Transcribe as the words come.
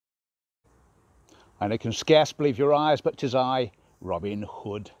And you can scarce believe your eyes, but 'tis I, Robin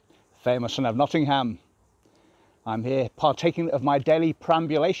Hood, famous son of Nottingham. I'm here partaking of my daily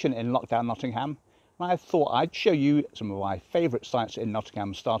perambulation in lockdown Nottingham, and I thought I'd show you some of my favourite sites in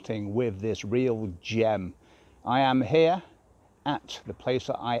Nottingham, starting with this real gem. I am here at the place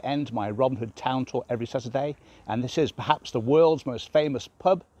that I end my Robin Hood town tour every Saturday, and this is perhaps the world's most famous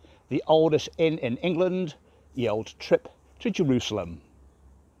pub, the oldest inn in England, Ye Olde Trip to Jerusalem.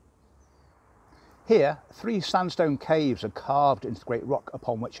 Here, 3 sandstone caves are carved into the great rock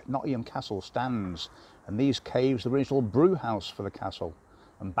upon which Nottingham Castle stands, and these caves are the original brew house for the castle,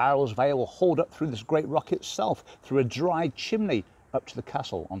 and barrels of ale will hold up through this great rock itself, through a dry chimney up to the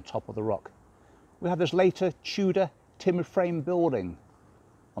castle on top of the rock. We have this later Tudor timber frame building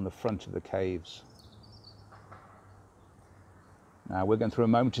on the front of the caves. Now we're going through a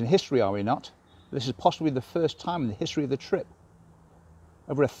moment in history, are we not? This is possibly the first time in the history of the trip,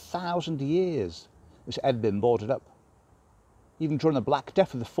 over 1,000 years, it's ever been boarded up. Even during the Black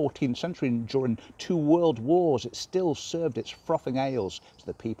Death of the 14th century and during 2 world wars, it still served its frothing ales to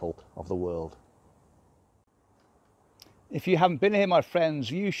the people of the world. If you haven't been here, my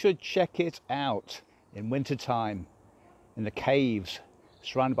friends, you should check it out in winter time, in the caves,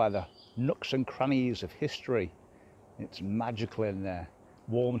 surrounded by the nooks and crannies of history. It's magical in there,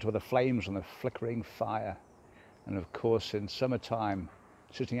 warmed by the flames on the flickering fire. And of course, in summertime,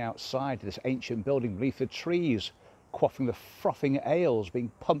 sitting outside this ancient building beneath the trees, quaffing the frothing ales being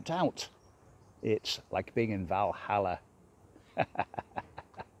pumped out. It's like being in Valhalla.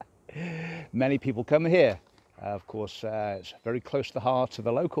 Many people come here. Of course, it's very close to the heart of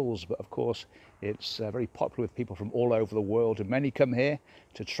the locals, but of course, it's very popular with people from all over the world. And many come here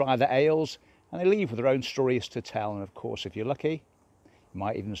to try the ales, and they leave with their own stories to tell. And of course, if you're lucky, you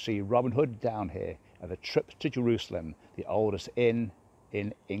might even see Robin Hood down here at the Trip to Jerusalem, the oldest inn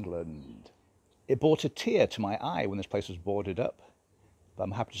in England. It brought a tear to my eye when this place was boarded up, but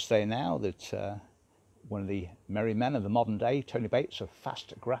I'm happy to say now that one of the merry men of the modern day, Tony Bates of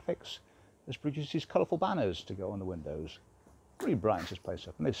Fast Graphics, has produced these colourful banners to go on the windows. Really brightens this place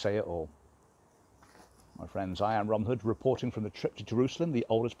up, and they say it all. My friends, I am Robin Hood, reporting from the Trip to Jerusalem, the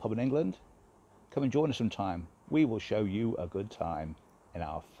oldest pub in England. Come and join us sometime. We will show you a good time in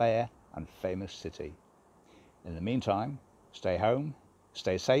our fair and famous city. In the meantime, stay home,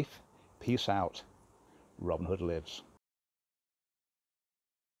 stay safe, peace out. Robin Hood lives.